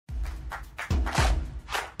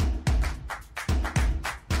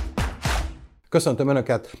Köszöntöm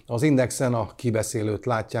Önöket, az Indexen a kibeszélőt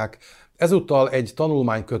látják. Ezúttal egy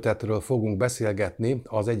tanulmánykötetről fogunk beszélgetni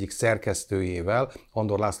az egyik szerkesztőjével,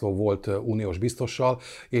 Andor László volt uniós biztossal,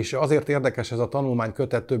 és azért érdekes ez a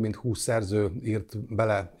tanulmánykötet, több mint 20 szerző írt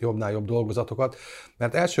bele jobbnál jobb dolgozatokat,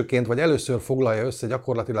 mert elsőként vagy először foglalja össze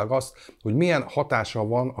gyakorlatilag azt, hogy milyen hatása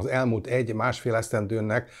van az elmúlt egy-másfél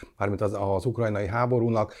esztendőnek, mármint az ukrajnai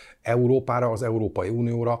háborúnak, Európára, az Európai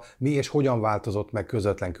Unióra, mi és hogyan változott meg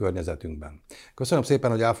közvetlen környezetünkben. Köszönöm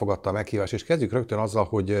szépen, hogy elfogadta a meghívást, és kezdjük rögtön azzal,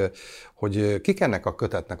 hogy kik ennek a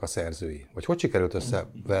kötetnek a szerzői, vagy hogy sikerült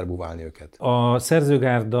összeverbuválni őket? A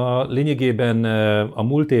szerzőgárda lényegében a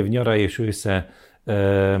múlt év nyara és ősze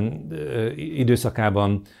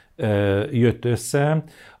időszakában jött össze,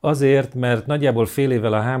 azért, mert nagyjából fél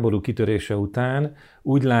évvel a háború kitörése után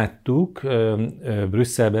úgy láttuk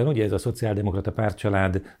Brüsszelben, ugye ez a szociáldemokrata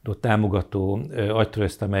pártcsaládot támogató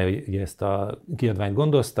agytröszt, amely ugye ezt a kiadványt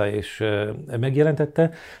gondozta és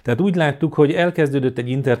megjelentette, tehát úgy láttuk, hogy elkezdődött egy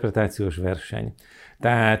interpretációs verseny.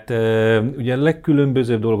 Tehát ugye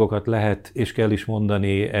legkülönbözőbb dolgokat lehet és kell is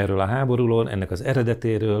mondani erről a háborúról, ennek az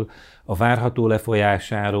eredetéről, a várható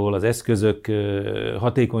lefolyásáról, az eszközök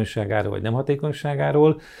hatékonyságáról vagy nem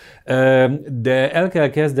hatékonyságáról, de el kell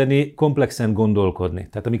kezdeni komplexen gondolkodni.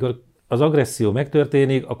 Tehát amikor az agresszió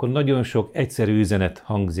megtörténik, akkor nagyon sok egyszerű üzenet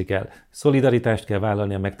hangzik el. Szolidaritást kell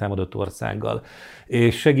vállalni a megtámadott országgal,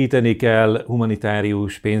 és segíteni kell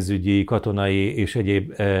humanitárius, pénzügyi, katonai és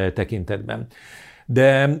egyéb tekintetben.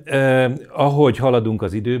 De ahogy haladunk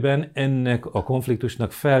az időben, ennek a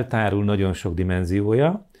konfliktusnak feltárul nagyon sok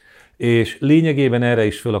dimenziója, és lényegében erre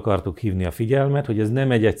is föl akartuk hívni a figyelmet, hogy ez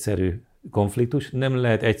nem egy egyszerű konfliktus, nem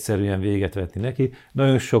lehet egyszerűen véget vetni neki,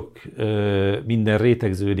 nagyon sok minden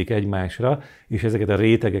rétegződik egymásra, és ezeket a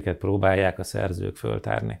rétegeket próbálják a szerzők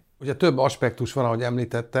föltárni. Ugye több aspektus van, ahogy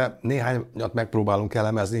említette, néhányat megpróbálunk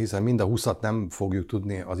elemezni, hiszen mind a 20-at nem fogjuk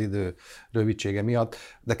tudni az idő rövidsége miatt,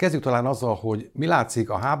 de kezdjük talán azzal, hogy mi látszik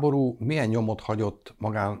a háború, milyen nyomot hagyott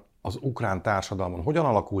magán az ukrán társadalmon, hogyan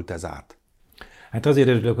alakult ez át? Hát azért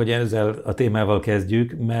örülök, hogy ezzel a témával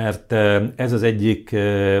kezdjük, mert ez az egyik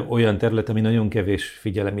olyan terület, ami nagyon kevés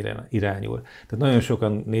figyelem irányul. Tehát nagyon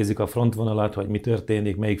sokan nézik a frontvonalat, hogy mi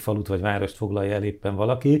történik, melyik falut vagy várost foglalja el éppen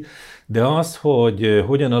valaki, de az, hogy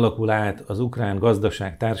hogyan alakul át az ukrán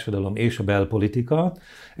gazdaság, társadalom és a belpolitika,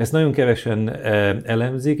 ezt nagyon kevesen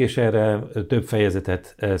elemzik, és erre több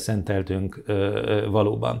fejezetet szenteltünk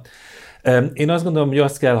valóban. Én azt gondolom, hogy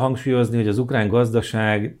azt kell hangsúlyozni, hogy az ukrán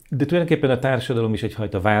gazdaság, de tulajdonképpen a társadalom is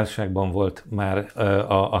egyfajta válságban volt már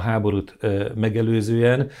a háborút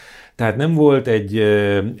megelőzően. Tehát nem volt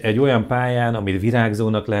egy olyan pályán, amit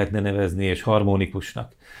virágzónak lehetne nevezni, és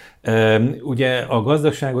harmonikusnak. Ugye a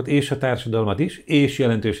gazdaságot és a társadalmat is, és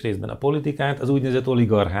jelentős részben a politikát az úgynevezett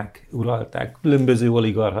oligarchák uralták. Különböző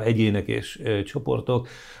oligarcha egyének és csoportok,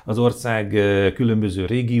 az ország különböző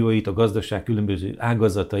régióit, a gazdaság különböző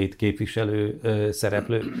ágazatait képviselő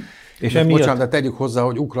szereplők. És emiatt... Bocsánat, de tegyük hozzá,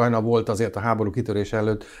 hogy Ukrajna volt azért a háború kitörése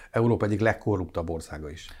előtt Európa egyik legkorruptabb országa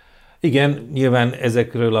is. Igen, nyilván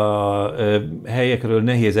ezekről a helyekről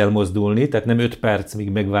nehéz elmozdulni, tehát nem 5 perc,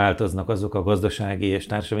 míg megváltoznak azok a gazdasági és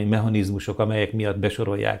társadalmi mechanizmusok, amelyek miatt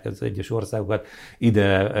besorolják az egyes országokat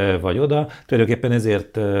ide vagy oda. Tulajdonképpen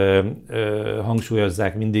ezért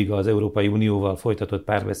hangsúlyozzák mindig az Európai Unióval folytatott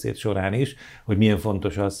párbeszéd során is, hogy milyen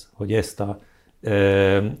fontos az, hogy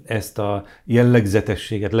ezt a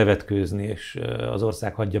jellegzetességet levetkőzni, és az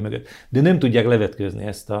ország hagyja mögött. De nem tudják levetkőzni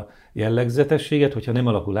ezt a jellegzetességet, hogyha nem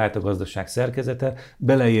alakul át a gazdaság szerkezete,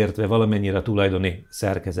 beleértve valamennyire a tulajdoni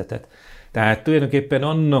szerkezetet. Tehát tulajdonképpen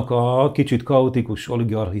annak a kicsit kaotikus,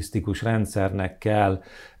 oligarchisztikus rendszernek kell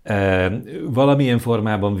valamilyen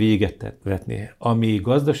formában véget vetni, ami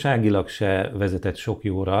gazdaságilag se vezetett sok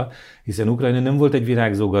jóra, hiszen Ukrajna nem volt egy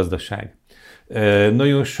virágzó gazdaság.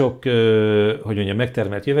 Nagyon sok, hogy mondjam,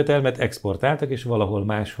 megtermelt jövetelmet exportáltak, és valahol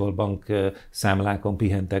máshol bankszámlákon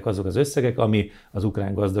pihentek azok az összegek, ami az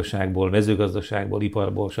ukrán gazdaságból, mezőgazdaságból,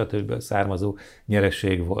 iparból, stb. Származó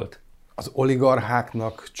nyereség volt. Az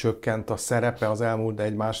oligarcháknak csökkent a szerepe az elmúlt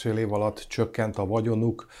 1-1,5 év alatt, csökkent a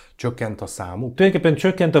vagyonuk, csökkent a számuk? Tulajdonképpen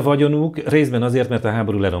csökkent a vagyonuk, részben azért, mert a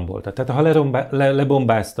háború lerombolta. Tehát ha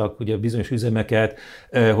lebombáztak ugye bizonyos üzemeket,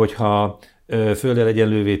 hogyha földdel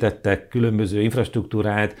egyenlővé tettek különböző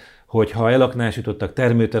infrastruktúrát, hogyha elaknásítottak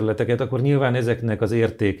termőterületeket, akkor nyilván ezeknek az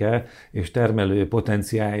értéke és termelő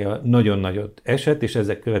potenciálja nagyon nagyot esett, és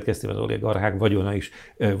ezek következtében az oligarchák vagyona is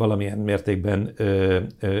valamilyen mértékben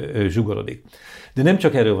zsugorodik. De nem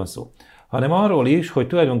csak erről van szó, hanem arról is, hogy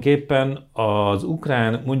tulajdonképpen az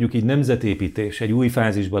ukrán, mondjuk így nemzetépítés egy új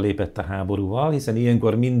fázisba lépett a háborúval, hiszen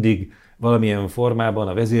ilyenkor mindig valamilyen formában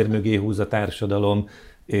a vezér mögé húz a társadalom,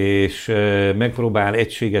 és megpróbál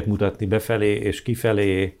egységet mutatni befelé és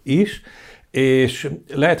kifelé is, és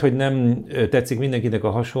lehet, hogy nem tetszik mindenkinek a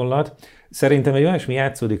hasonlat. Szerintem egy olyasmi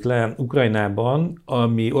játszódik le Ukrajnában,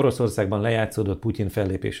 ami Oroszországban lejátszódott Putyin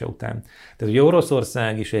fellépése után. Tehát ugye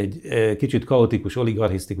Oroszország is egy kicsit kaotikus,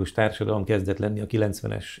 oligarchisztikus társadalom kezdett lenni a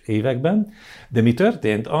 90-es években, de mi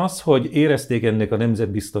történt? Az, hogy érezték ennek a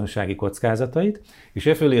nemzetbiztonsági kockázatait, és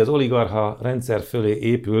e fölé az oligarcha rendszer fölé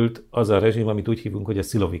épült az a rezsim, amit úgy hívunk, hogy a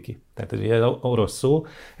sziloviki. Tehát ugye ez orosz szó,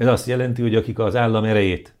 ez azt jelenti, hogy akik az állam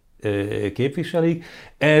erejét képviselik,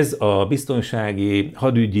 ez a biztonsági,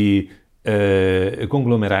 hadügyi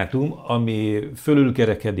konglomerátum, ami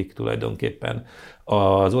fölülkerekedik tulajdonképpen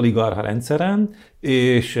az oligarcha rendszeren,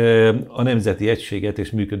 és a nemzeti egységet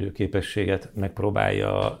és működőképességet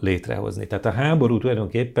megpróbálja létrehozni. Tehát a háború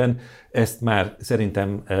tulajdonképpen ezt már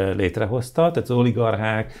szerintem létrehozta, tehát az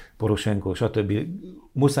oligarchák, Poroshenko, stb.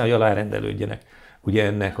 Muszáj alárendelődjenek ugye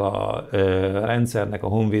ennek a rendszernek a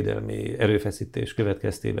honvédelmi erőfeszítés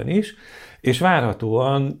következtében is, és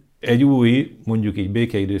várhatóan egy új, mondjuk így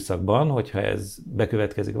békeidőszakban, hogyha ez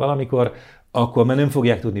bekövetkezik valamikor, akkor már nem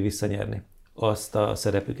fogják tudni visszanyerni azt a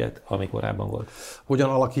szerepüket, ami korábban volt. Hogyan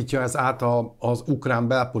alakítja ez át az ukrán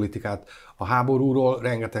belpolitikát? A háborúról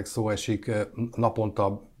rengeteg szó esik,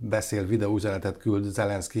 naponta beszél, videóüzenetet küld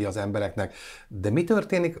Zelenszky az embereknek, de mi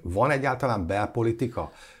történik? Van egyáltalán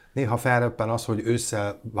belpolitika? Néha felröppen az, hogy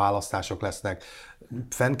ősszel választások lesznek.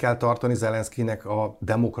 Fenn kell tartani Zelenszkynek a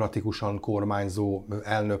demokratikusan kormányzó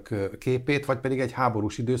elnök képét, vagy pedig egy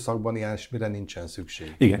háborús időszakban ilyesmire nincsen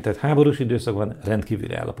szükség? Igen, tehát háborús időszakban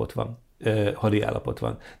rendkívüli állapot van, hadiállapot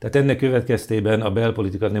van. Tehát ennek következtében a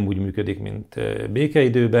belpolitika nem úgy működik, mint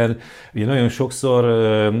békeidőben. Ugye nagyon sokszor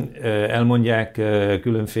elmondják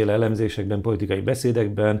különféle elemzésekben, politikai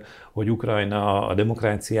beszédekben, hogy Ukrajna a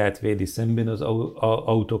demokráciát védi szemben az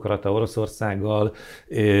autokrata Oroszországgal,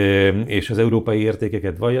 és az európai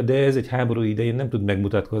értékeket vallja, de ez egy háború idején nem tud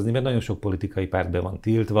megmutatkozni, mert nagyon sok politikai párt be van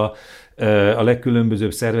tiltva. A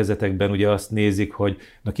legkülönbözőbb szervezetekben ugye azt nézik, hogy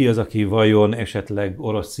na ki az, aki vajon esetleg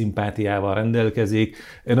orosz szimpátiával rendelkezik.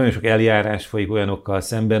 Nagyon sok eljárás folyik olyanokkal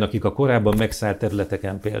szemben, akik a korábban megszállt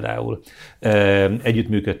területeken például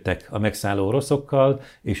együttműködtek a megszálló oroszokkal,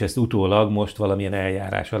 és ezt utólag most valamilyen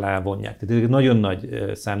eljárás alá vonják. Tehát ez nagyon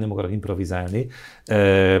nagy szám, nem akarok improvizálni,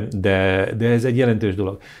 de ez egy jelentős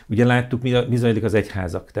dolog. Ugye láttuk, mi zajlik az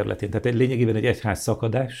egyházak területén. Tehát lényegében egy egyház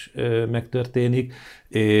szakadás megtörténik,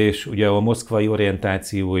 és ugye a moszkvai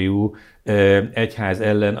orientációjú egyház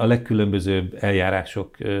ellen a legkülönbözőbb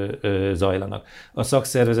eljárások zajlanak. A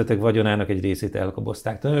szakszervezetek vagyonának egy részét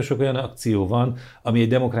elkobozták. Nagyon sok olyan akció van, ami egy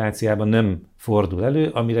demokráciában nem fordul elő,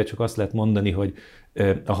 amire csak azt lehet mondani, hogy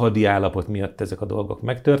a hadiállapot miatt ezek a dolgok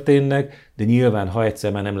megtörténnek, de nyilván, ha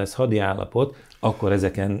egyszer már nem lesz hadiállapot, akkor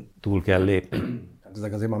ezeken túl kell lépni.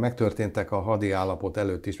 Ezek azért már megtörténtek a hadiállapot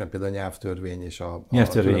előtt is, mert például a nyelvtörvény és a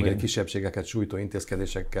kisebbségeket sújtó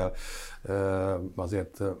intézkedésekkel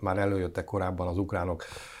azért már előjöttek korábban az ukránok.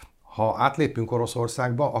 Ha átlépünk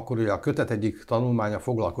Oroszországba, akkor ugye a kötet egyik tanulmánya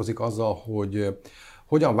foglalkozik azzal, hogy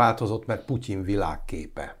hogyan változott meg Putyin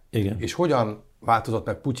világképe. Igen. És hogyan változott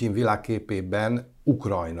meg Putyin világképében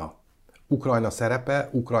Ukrajna. Ukrajna szerepe,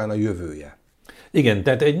 Ukrajna jövője. Igen,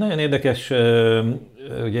 tehát egy nagyon érdekes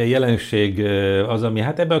ugye, jelenség az, ami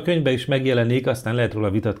hát ebben a könyvben is megjelenik, aztán lehet róla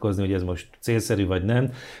vitatkozni, hogy ez most célszerű vagy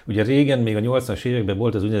nem. Ugye régen, még a 80-as években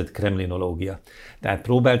volt az úgynevezett kremlinológia. Tehát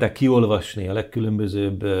próbálták kiolvasni a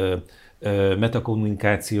legkülönbözőbb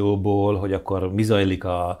metakommunikációból, hogy akkor mi zajlik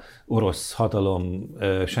a orosz hatalom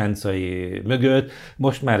sáncai mögött.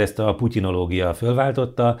 Most már ezt a putinológia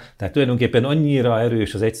fölváltotta, tehát tulajdonképpen annyira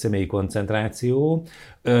erős az egyszemélyi koncentráció.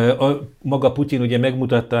 Maga Putyin ugye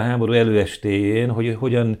megmutatta a háború előestéjén, hogy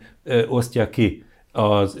hogyan osztja ki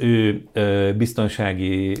az ő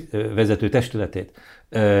biztonsági vezető testületét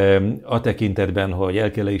a tekintetben, hogy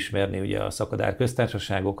el kell ismerni ugye a szakadár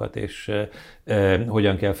köztársaságokat, és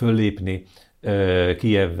hogyan kell föllépni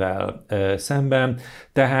Kijevvel szemben.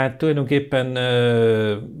 Tehát tulajdonképpen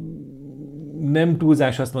nem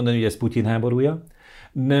túlzás azt mondani, hogy ez Putyin háborúja,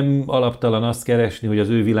 nem alaptalan azt keresni, hogy az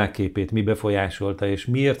ő világképét mi befolyásolta, és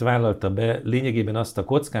miért vállalta be lényegében azt a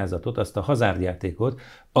kockázatot, azt a hazárdjátékot,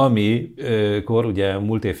 amikor ugye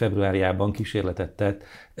múlt év februárjában kísérletet tett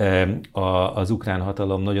az ukrán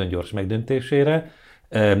hatalom nagyon gyors megdöntésére,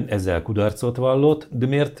 ezzel kudarcot vallott,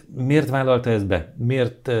 de miért vállalta ezt be?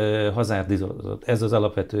 Miért hazárdizott? Ez az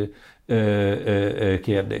alapvető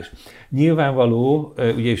kérdés. Nyilvánvaló,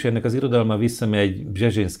 ugye és ennek az irodalma visszamegy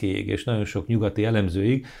Bzezsinszkijig és nagyon sok nyugati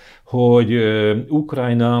elemzőig, hogy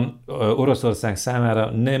Ukrajna Oroszország számára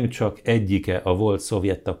nem csak egyike a volt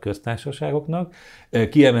szovjet tagköztársaságoknak,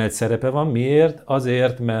 kiemelt szerepe van. Miért?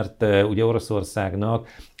 Azért, mert ugye Oroszországnak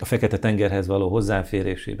a Fekete-tengerhez való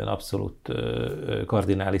hozzáférésében abszolút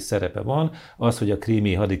kardinális szerepe van. Az, hogy a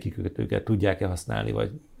krími hadikikötőket tudják-e használni, vagy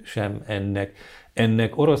sem,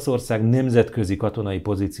 ennek Oroszország nemzetközi katonai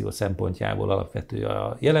pozíció szempontjából alapvető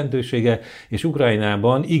a jelentősége, és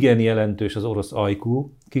Ukrajnában igen jelentős az orosz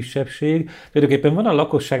ajkú kisebbség. Tulajdonképpen van a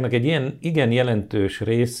lakosságnak egy ilyen igen jelentős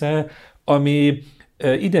része, ami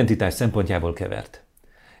identitás szempontjából kevert.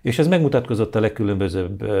 És ez megmutatkozott a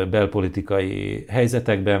legkülönbözőbb belpolitikai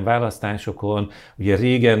helyzetekben, választásokon. Ugye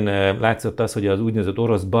régen látszott az, hogy az úgynevezett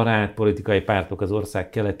orosz barát politikai pártok az ország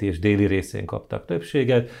keleti és déli részén kaptak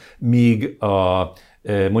többséget, míg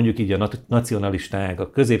mondjuk így a nacionalisták a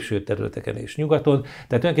középső területeken és nyugaton. Tehát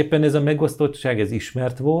tulajdonképpen ez a megosztottság, ez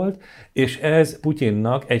ismert volt, és ez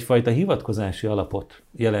Putyinnak egyfajta hivatkozási alapot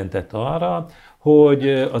jelentett arra, hogy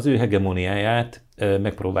az ő hegemóniáját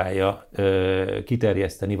megpróbálja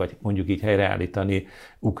kiterjeszteni, vagy mondjuk így helyreállítani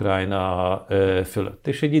Ukrajna fölött.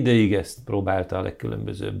 És egy ideig ezt próbálta a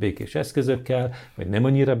legkülönbözőbb békés eszközökkel, vagy nem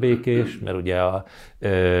annyira békés, mert ugye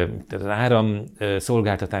az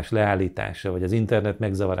áramszolgáltatás leállítása, vagy az internet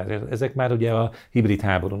megzavarása, ezek már ugye a hibrid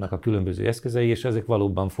háborúnak a különböző eszközei, és ezek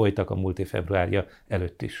valóban folytak a múlt év februárja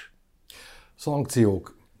előtt is.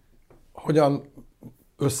 Szankciók. Hogyan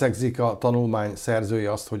összegzik a tanulmány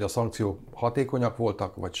szerzője azt, hogy a szankciók hatékonyak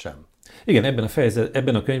voltak, vagy sem? Igen,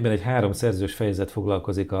 ebben a könyvben egy 3 szerzős fejezet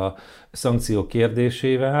foglalkozik a szankciók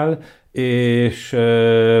kérdésével, és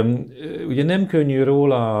ugye nem könnyű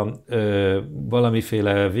róla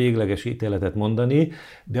valamiféle végleges ítéletet mondani,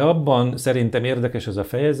 de abban szerintem érdekes az a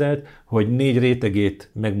fejezet, hogy 4 rétegét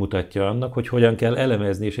megmutatja annak, hogy hogyan kell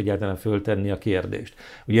elemezni és egyáltalán föltenni a kérdést.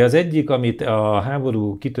 Ugye az egyik, amit a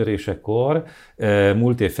háború kitörésekor,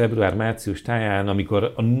 múlt év február-március táján,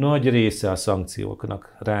 amikor a nagy része a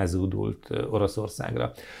szankcióknak rázúdult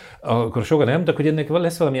Oroszországra, akkor sokan elmondtak, hogy ennek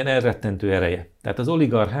lesz valamilyen elrettentő ereje. Tehát az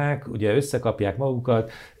oligarchák ugye összekapják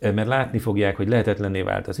magukat, mert látni fogják, hogy lehetetlenné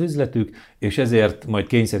vált az üzletük, és ezért majd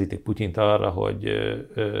kényszerítik Putyint arra, hogy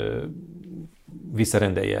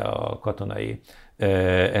visszarendelje a katonai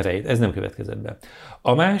erejét. Ez nem következett be.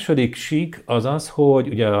 A második sík az az, hogy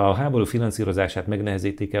ugye a háború finanszírozását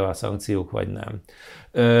megnehezítik-e a szankciók, vagy nem.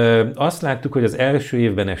 Azt láttuk, hogy az első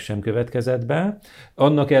évben ez sem következett be,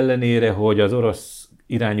 annak ellenére, hogy az orosz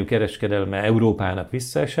irányú kereskedelme Európának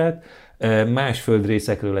visszaesett, más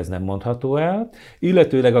földrészekről ez nem mondható el,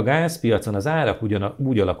 illetőleg a gázpiacon az árak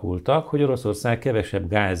úgy alakultak, hogy Oroszország kevesebb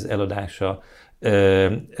gáz eladása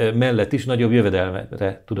mellett is nagyobb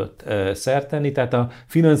jövedelmre tudott szert tenni, tehát a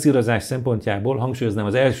finanszírozás szempontjából, hangsúlyoznám,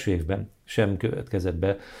 az első évben sem következett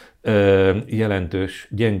be jelentős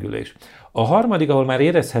gyengülés. A harmadik, ahol már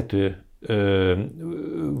érezhető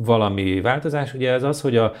valami változás, ugye ez az,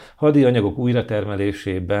 hogy a hadi anyagok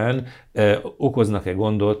újratermelésében okoznak-e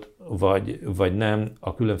gondot, vagy nem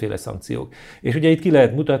a különféle szankciók. És ugye itt ki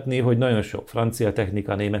lehet mutatni, hogy nagyon sok francia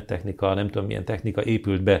technika, német technika, nem tudom milyen technika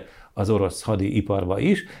épült be az orosz hadi iparba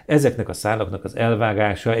is. Ezeknek a szálaknak az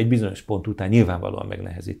elvágása egy bizonyos pont után nyilvánvalóan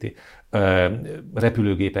megnehezíti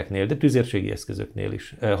repülőgépeknél, de tüzérségi eszközöknél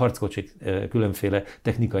is, harckocsik különféle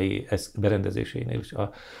technikai berendezésénél is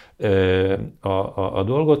a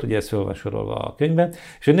dolgot, ugye ez föl van sorolva a könyvben.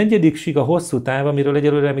 És a negyedik sík a hosszú táv, amiről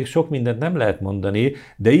egyelőre még sok mindent nem lehet mondani,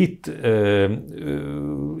 de itt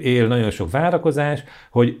él nagyon sok várakozás,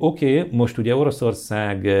 hogy oké, most ugye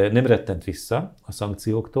Oroszország nem rettent vissza a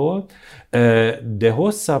szankcióktól, de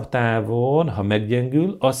hosszabb távon, ha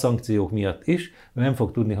meggyengül, a szankciók miatt is nem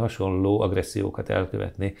fog tudni hasonló agressziókat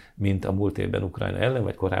elkövetni, mint a múlt évben Ukrajna ellen,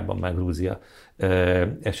 vagy korábban már Grúzia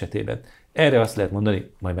esetében. Erre azt lehet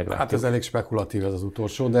mondani, majd meglátjuk. Hát ez elég spekulatív ez az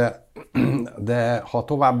utolsó, de ha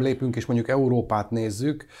tovább lépünk és mondjuk Európát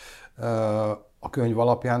nézzük a könyv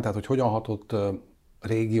alapján, tehát hogy hogyan hatott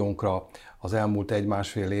régiónkra az elmúlt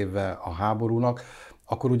 1-1,5 évve a háborúnak,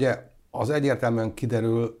 akkor ugye az egyértelműen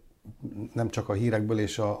kiderül nem csak a hírekből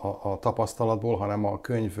és a tapasztalatból, hanem a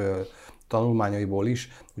könyv tanulmányaiból is,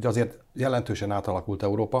 hogy azért jelentősen átalakult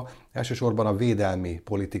Európa. Elsősorban a védelmi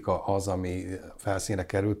politika az, ami felszínre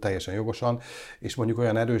került teljesen jogosan, és mondjuk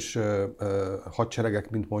olyan erős hadseregek,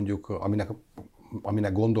 mint mondjuk,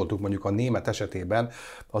 aminek gondoltuk mondjuk a német esetében,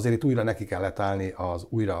 azért itt újra neki kellett állni az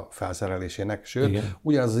újra felszerelésének, sőt, igen,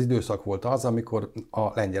 ugyanaz az időszak volt az, amikor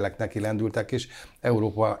a lengyelek neki lendültek, és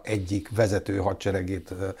Európa egyik vezető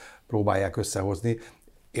hadseregét próbálják összehozni,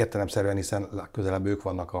 értelemszerűen, hiszen közelebb ők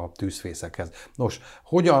vannak a tűzfészekhez. Nos,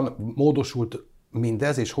 hogyan módosult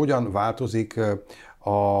mindez, és hogyan változik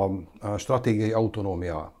a stratégiai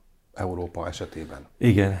autonómia Európa esetében?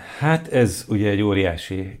 Igen, hát ez ugye egy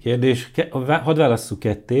óriási kérdés. Hadd válasszuk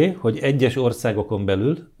ketté, hogy egyes országokon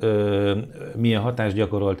belül milyen hatást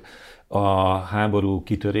gyakorolt a háború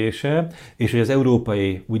kitörése, és hogy az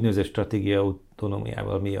európai úgynevezett stratégiai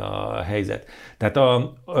autonómiával mi a helyzet. Tehát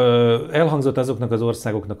elhangzott azoknak az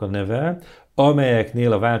országoknak a neve,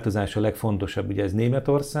 amelyeknél a változás a legfontosabb, ugye ez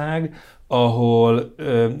Németország, ahol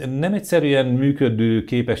nem egyszerűen működő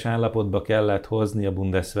képes állapotba kellett hozni a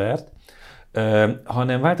Bundeswehrt,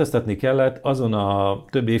 hanem változtatni kellett azon a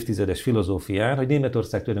több évtizedes filozófián, hogy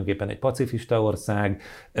Németország tulajdonképpen egy pacifista ország,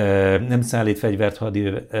 nem szállít fegyvert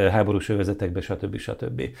háborús övezetekbe,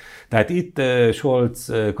 stb. Tehát itt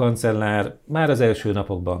Scholz kancellár már az első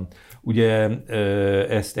napokban ugye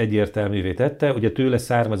ezt egyértelművé tette, ugye tőle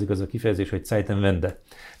származik az a kifejezés, hogy Zeitenwende.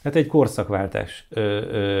 Tehát egy korszakváltás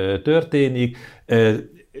történik.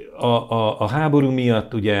 A háború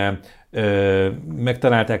miatt ugye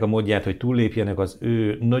megtalálták a módját, hogy túllépjenek az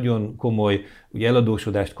ő nagyon komoly ugye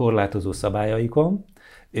eladósodást korlátozó szabályaikon,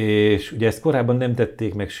 és ugye ezt korábban nem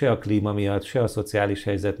tették meg se a klíma miatt, se a szociális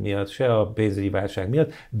helyzet miatt, se a pénzügyi válság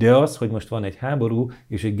miatt, de az, hogy most van egy háború,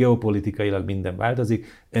 és egy geopolitikailag minden változik,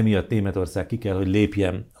 emiatt Németország ki kell, hogy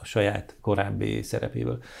lépjen a saját korábbi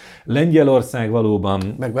szerepéből. Lengyelország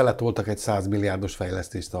valóban... Meg vele toltak egy 100 milliárdos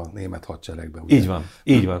fejlesztést a német hadseregbe. Ugye?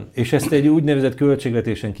 Így van. És ezt egy úgynevezett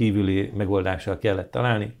költségvetésen kívüli megoldással kellett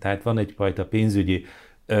találni, tehát van egyfajta pénzügyi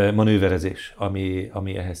manőverezés,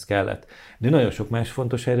 ami ehhez kellett. De nagyon sok más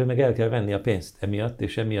fontos helyről meg el kell venni a pénzt emiatt,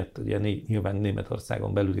 és emiatt ugye nyilván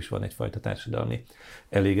Németországon belül is van egyfajta társadalmi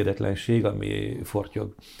elégedetlenség, ami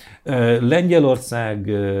fortyog.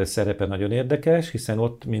 Lengyelország szerepe nagyon érdekes, hiszen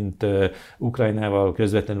ott, mint Ukrajnával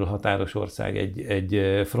közvetlenül határos ország,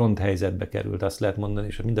 egy front helyzetbe került, azt lehet mondani,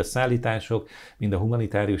 és mind a szállítások, mind a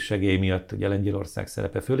humanitárius segély miatt ugye Lengyelország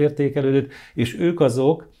szerepe fölértékelődött, és ők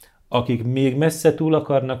azok, akik még messze túl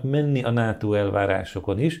akarnak menni a NATO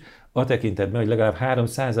elvárásokon is, a tekintetben, hogy legalább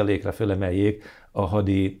 3%-ra fölemeljék a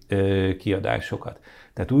hadi kiadásokat.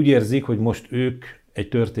 Tehát úgy érzik, hogy most ők egy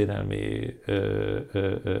történelmi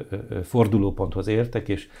fordulóponthoz értek,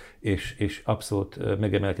 és abszolút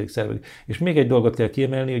megemelkedik szervezők. És még egy dolgot kell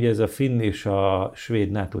kiemelni, hogy ez a finn és a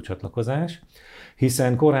svéd NATO csatlakozás,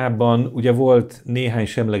 hiszen korábban ugye volt néhány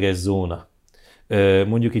semleges zóna,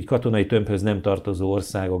 mondjuk így katonai tömbhöz nem tartozó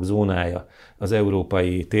országok zónája az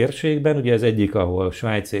európai térségben. Ugye ez egyik, ahol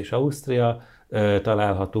Svájc és Ausztria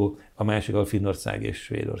található, a másik, ahol Finnország és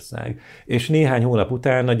Svédország. És néhány hónap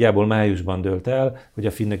után, nagyjából májusban dőlt el, hogy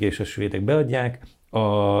a finnek és a svédek beadják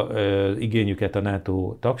az igényüket a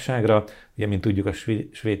NATO tagságra. Ugye, mint tudjuk, a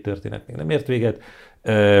svéd történet még nem ért véget.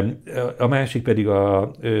 A másik pedig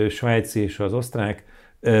a svájci és az osztrák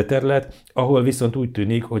terület, ahol viszont úgy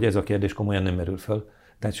tűnik, hogy ez a kérdés komolyan nem merül föl.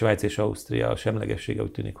 Tehát Svájc és Ausztria semlegessége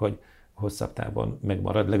úgy tűnik, hogy hosszabb távon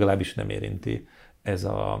megmarad, legalábbis nem érinti ez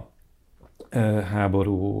a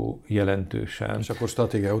háború jelentősen. És akkor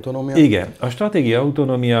stratégiai autonómia? Igen, a stratégiai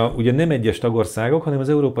autonómia ugye nem egyes tagországok, hanem az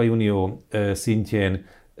Európai Unió szintjén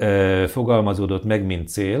fogalmazódott meg, mint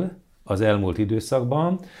cél az elmúlt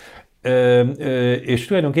időszakban, és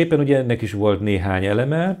tulajdonképpen ugye ennek is volt néhány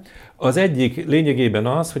eleme. Az egyik lényegében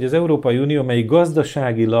az, hogy az Európai Unió, mely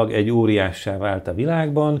gazdaságilag egy óriássá vált a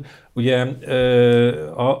világban, ugye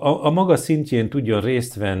a maga szintjén tudjon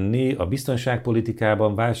részt venni a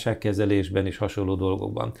biztonságpolitikában, válságkezelésben és hasonló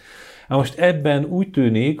dolgokban. Na most ebben úgy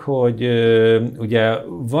tűnik, hogy ugye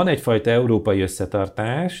van egyfajta európai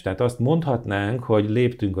összetartás, tehát azt mondhatnánk, hogy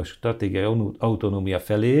léptünk a stratégiai autonómia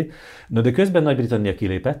felé, de közben Nagy-Britannia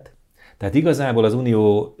kilépett. Tehát igazából az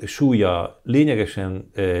unió súlya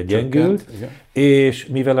lényegesen gyengült, és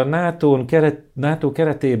mivel a NATO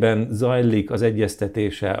keretében zajlik az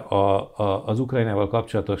egyeztetése az Ukrajnával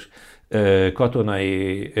kapcsolatos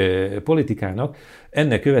katonai politikának,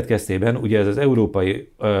 ennek következtében ugye ez az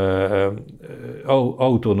európai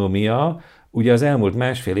autonómia ugye az elmúlt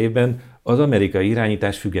másfél évben az amerikai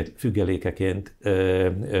irányítás függelékeként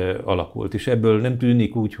alakult, és ebből nem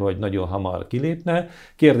tűnik úgy, hogy nagyon hamar kilépne.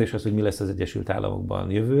 Kérdés az, hogy mi lesz az Egyesült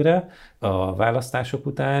Államokban jövőre a választások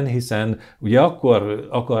után, hiszen ugye akkor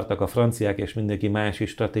akartak a franciák és mindenki más is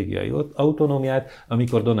stratégiai autonómiát,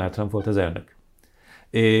 amikor Donald Trump volt az elnök.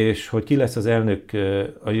 És hogy ki lesz az elnök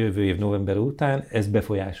a jövő év november után, ez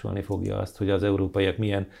befolyásolni fogja azt, hogy az európaiak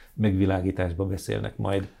milyen megvilágításban beszélnek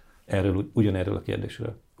majd ugyanerről a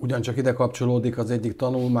kérdésről. Ugyancsak ide kapcsolódik az egyik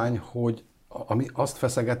tanulmány, hogy ami azt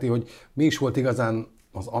feszegeti, hogy mi is volt igazán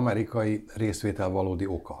Az amerikai részvétel valódi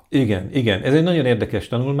oka. Igen. Ez egy nagyon érdekes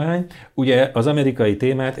tanulmány. Ugye az amerikai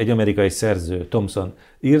témát egy amerikai szerző, Thompson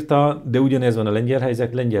írta, de ugyanez van a lengyel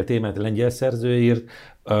helyzet, lengyel témát a lengyel szerző írt,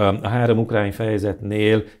 a 3 ukrán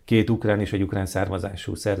fejezetnél 2 ukrán és egy ukrán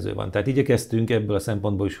származású szerző van. Tehát igyekeztünk ebből a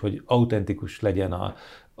szempontból is, hogy autentikus legyen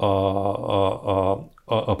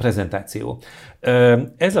a prezentáció.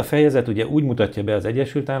 Ez a fejezet ugye úgy mutatja be az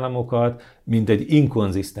Egyesült Államokat, mint egy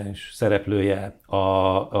inkonzisztens szereplője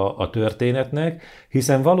a történetnek,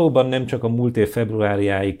 hiszen valóban nem csak a múlt év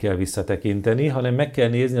februárjáig kell visszatekinteni, hanem meg kell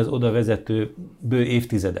nézni az oda vezető bő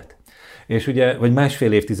évtizedet. És ugye, vagy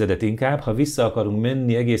másfél évtizedet inkább, ha vissza akarunk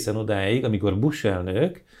menni egészen odáig, amikor Bush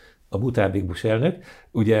elnök, a butábbik Bush elnök,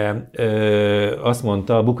 ugye azt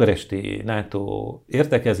mondta a bukaresti NATO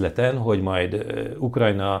értekezleten, hogy majd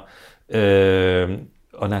Ukrajna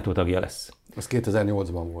a NATO tagja lesz. Ez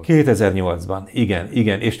 2008-ban volt. 2008-ban,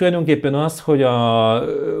 igen. És tulajdonképpen az, hogy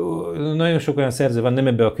nagyon sok olyan szerző van, nem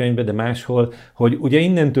ebbe a könyvbe, de máshol, hogy ugye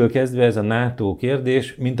innentől kezdve ez a NATO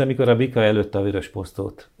kérdés, mint amikor a bika előtt a vörös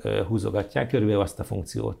posztót húzogatják, körülbelül azt a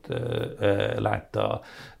funkciót látta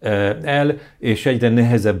el, és egyre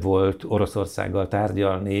nehezebb volt Oroszországgal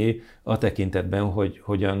tárgyalni a tekintetben, hogy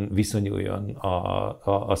hogyan viszonyuljon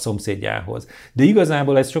a szomszédjához. De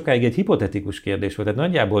igazából ez sokáig egy hipotetikus kérdés volt, tehát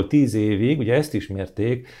nagyjából 10 évig, ugye ezt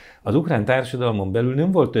ismerték, az ukrán társadalmon belül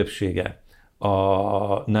nem volt többsége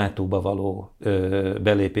a NATO-ba való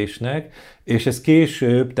belépésnek, és ez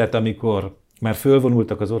később, tehát amikor már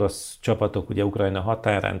fölvonultak az orosz csapatok ugye Ukrajna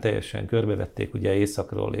határán, teljesen körbevették ugye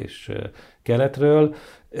északról és keletről,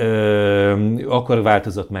 akkor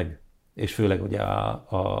változott meg, és főleg ugye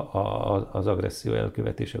az agresszió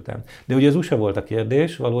elkövetése után. De ugye az USA volt a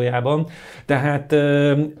kérdés valójában, tehát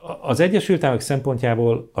az Egyesült Államok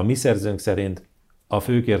szempontjából a mi szerzőnk szerint a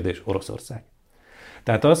fő kérdés Oroszország.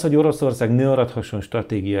 Tehát az, hogy Oroszország ne aradhasson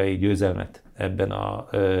stratégiai győzelmet ebben a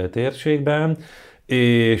térségben,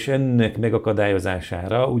 és ennek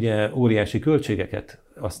megakadályozására ugye óriási költségeket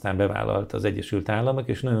aztán bevállalt az Egyesült Államok,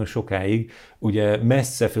 és nagyon sokáig ugye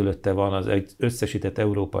messze fölötte van az összesített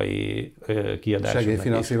európai kiadásoknak.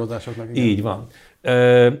 Segélyfinanszírozásoknak. Így van.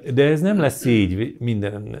 De ez nem lesz így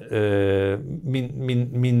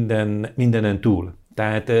mindenen túl.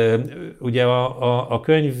 Tehát ugye a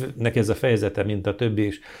könyvnek ez a fejezete, mint a többi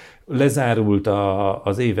is, lezárult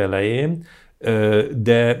az év elején,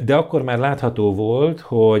 de akkor már látható volt,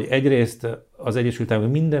 hogy egyrészt az Egyesült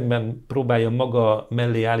Államok mindenben próbálja maga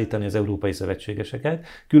mellé állítani az európai szövetségeseket,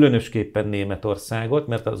 különösképpen Németországot,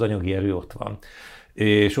 mert az anyagi erő ott van.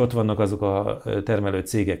 És ott vannak azok a termelő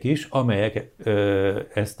cégek is, amelyek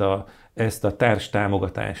ezt a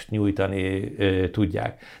társtámogatást nyújtani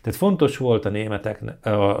tudják. Tehát fontos volt a németeknek,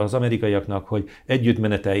 az amerikaiaknak, hogy együtt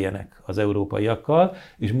meneteljenek az európaiakkal,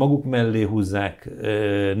 és maguk mellé húzzák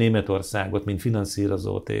Németországot, mint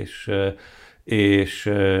finanszírozót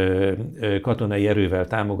és katonai erővel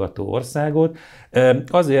támogató országot,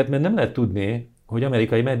 azért, mert nem lehet tudni, hogy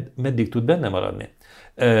amerikai meddig tud benne maradni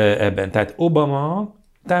ebben. Tehát Obama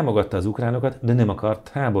támogatta az ukránokat, de nem akart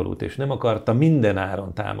háborút, és nem akarta minden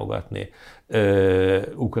áron támogatni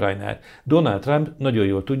Ukrajnát. Donald Trump, nagyon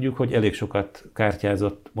jól tudjuk, hogy elég sokat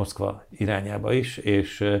kártyázott Moszkva irányába is,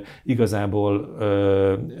 és igazából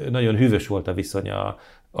nagyon hűvös volt a viszonya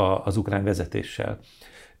az ukrán vezetéssel.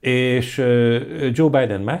 És Joe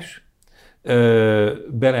Biden más,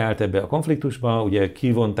 beleállt ebbe a konfliktusba, ugye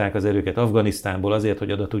kivonták az erőket Afganisztánból azért,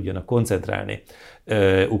 hogy oda tudjanak koncentrálni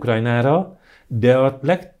Ukrajnára, de a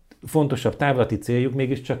legfontosabb távlati céljuk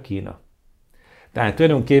mégiscsak Kína. Tehát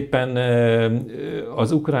tulajdonképpen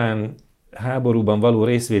az ukrán háborúban való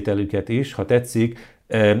részvételüket is, ha tetszik,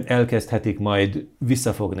 elkezdhetik majd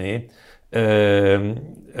visszafogni,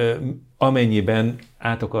 amennyiben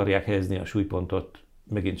át akarják helyezni a súlypontot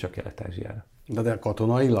megint csak Kelet-Ázsiára. De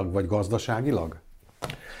katonailag vagy gazdaságilag?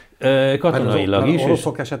 Katonailag is. Az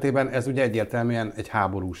oroszok esetében ez ugye egyértelműen egy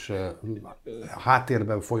háborús,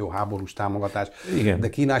 háttérben folyó háborús támogatás. Igen. De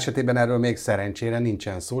Kína esetében erről még szerencsére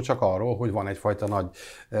nincsen szó, csak arról, hogy van egyfajta nagy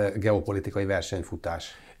geopolitikai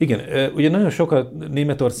versenyfutás. Igen, ugye nagyon sokat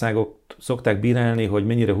Németországok szokták bírálni, hogy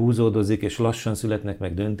mennyire húzódozik, és lassan születnek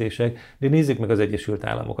meg döntések, de nézzük meg az Egyesült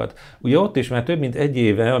Államokat. Ugye ott is már több mint egy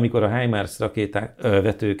éve, amikor a HIMARS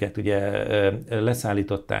vetőket ugye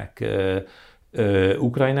leszállították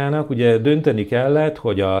Ukrajnának, ugye dönteni kellett,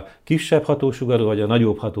 hogy a kisebb hatósugarú vagy a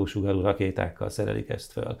nagyobb hatósugarú rakétákkal szerelik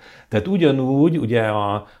ezt föl. Tehát ugyanúgy ugye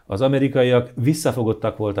az amerikaiak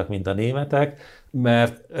visszafogottak voltak, mint a németek,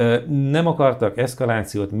 mert nem akartak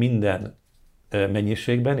eszkalációt minden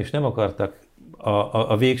mennyiségben, és nem akartak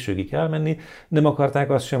a végsőgig elmenni. Nem akarták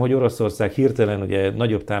azt sem, hogy Oroszország hirtelen ugye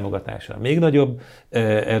nagyobb támogatással, még nagyobb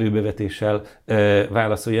erőbevetéssel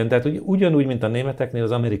válaszoljon. Tehát ugyanúgy, mint a németeknél,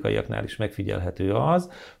 az amerikaiaknál is megfigyelhető az,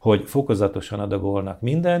 hogy fokozatosan adagolnak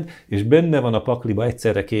mindent, és benne van a pakliba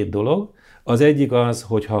egyszerre két dolog. Az egyik az,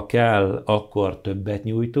 hogy ha kell, akkor többet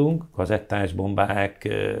nyújtunk, kazettás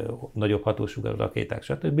bombák, nagyobb hatósugarú rakéták,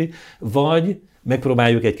 stb. Vagy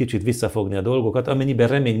megpróbáljuk egy kicsit visszafogni a dolgokat, amennyiben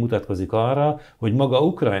remény mutatkozik arra, hogy maga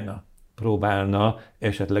Ukrajna próbálna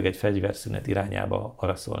esetleg egy fegyverszünet irányába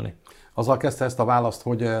araszolni. Azzal kezdte ezt a választ,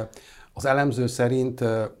 hogy az elemző szerint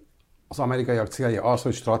az amerikaiak célja az,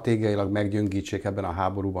 hogy stratégiailag meggyöngítsék ebben a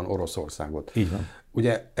háborúban Oroszországot. Így van.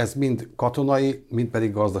 Ugye ez mind katonai, mind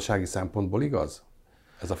pedig gazdasági szempontból igaz?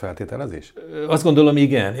 Ez a feltételezés? Azt gondolom,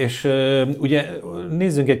 igen. És ugye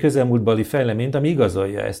nézzünk egy közelmúltbeli fejleményt, ami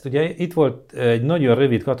igazolja ezt. Ugye itt volt egy nagyon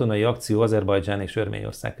rövid katonai akció Azerbajdzsán és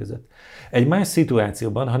Örményország között. Egy más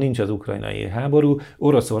szituációban, ha nincs az ukrajnai háború,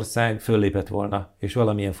 Oroszország föllépett volna, és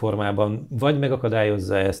valamilyen formában vagy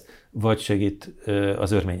megakadályozza ezt, vagy segít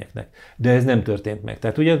az örményeknek. De ez nem történt meg.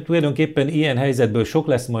 Tehát ugye tulajdonképpen ilyen helyzetből sok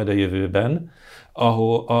lesz majd a jövőben,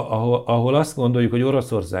 ahol azt gondoljuk, hogy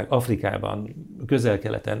Oroszország Afrikában,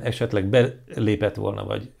 Közel-Keleten esetleg belépett volna,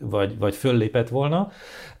 vagy föllépett volna,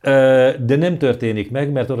 de nem történik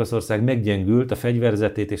meg, mert Oroszország meggyengült a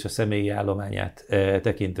fegyverzetét és a személyi állományát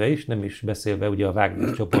tekintve is, nem is beszélve ugye a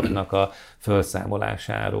Wagner csoportnak a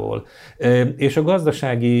felszámolásáról. És a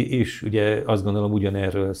gazdasági is ugye azt gondolom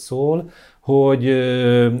ugyanerről szól, hogy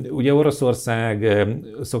ugye Oroszország,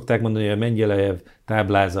 szokták mondani, hogy a Mengyelejev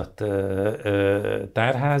táblázat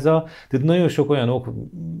tárháza, tehát nagyon sok olyan ok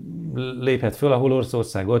léphet föl, ahol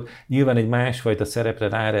Oroszországot nyilván egy másfajta szerepre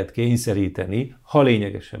rá lehet kényszeríteni, ha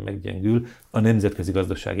lényegesen meggyengül a nemzetközi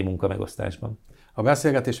gazdasági munkamegosztásban. A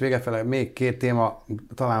beszélgetés vége fele még két téma,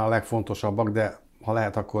 talán a legfontosabbak, de ha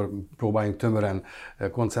lehet, akkor próbáljunk tömören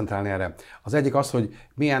koncentrálni erre. Az egyik az, hogy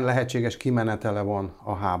milyen lehetséges kimenetele van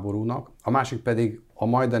a háborúnak, a másik pedig a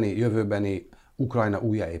majdani, jövőbeni Ukrajna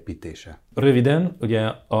újjáépítése. Röviden, ugye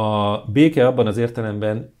a béke abban az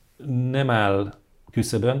értelemben nem áll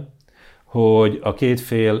küszöbön, hogy a két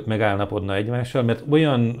fél megállapodna egymással, mert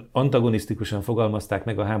olyan antagonisztikusan fogalmazták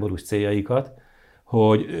meg a háborús céljaikat,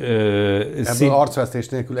 hogy... Ebből arcvesztés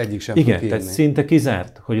nélkül egyik sem igen, tud tehát szinte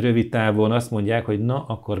kizárt, hogy rövid távon azt mondják, hogy na,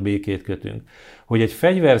 akkor békét kötünk. Hogy egy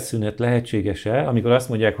fegyverszünet lehetséges-e, amikor azt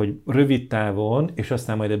mondják, hogy rövid távon, és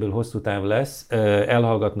aztán majd ebből hosszú táv lesz,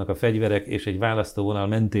 elhallgatnak a fegyverek, és egy választóvonal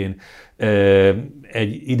mentén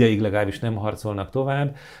egy ideig legalábbis nem harcolnak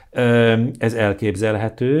tovább, ez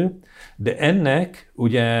elképzelhető, de ennek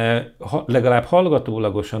ugye legalább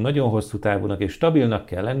hallgatólagosan, nagyon hosszú távúnak és stabilnak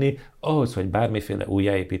kell lenni ahhoz, hogy bármiféle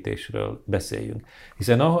újjáépítésről beszéljünk.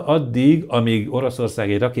 Hiszen addig, amíg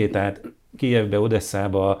Oroszország egy rakétát Kijevbe,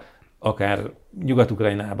 Odesszába, akár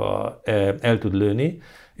Nyugat-Ukrajnába el tud lőni,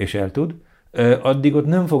 és el tud, addig ott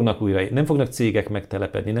nem fognak cégek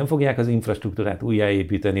megtelepedni, nem fogják az infrastruktúrát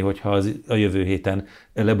újjáépíteni, hogyha a jövő héten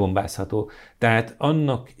lebombázható. Tehát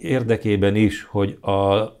annak érdekében is, hogy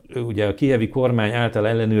ugye a kijevi kormány által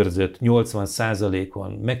ellenőrzött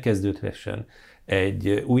 80%-on megkezdődhessen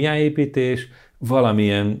egy újjáépítés,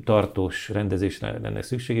 valamilyen tartós rendezésre lenne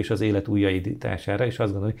szükség, és az élet újjáindítására, és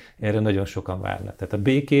azt gondolom, hogy erre nagyon sokan várnak. Tehát a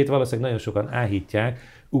békét valószínűleg nagyon sokan áhítják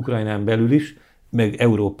Ukrajnán belül is, meg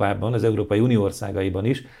Európában, az Európai Unió országaiban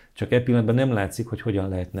is, csak e pillanatban nem látszik, hogy hogyan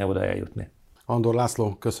lehetne oda eljutni. Andor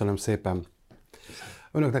László, köszönöm szépen.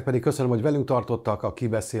 Önöknek pedig köszönöm, hogy velünk tartottak, a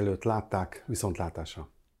kibeszélőt látták, viszontlátásra.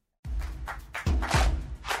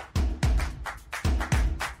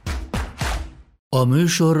 A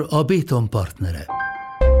műsor a Béton partnere.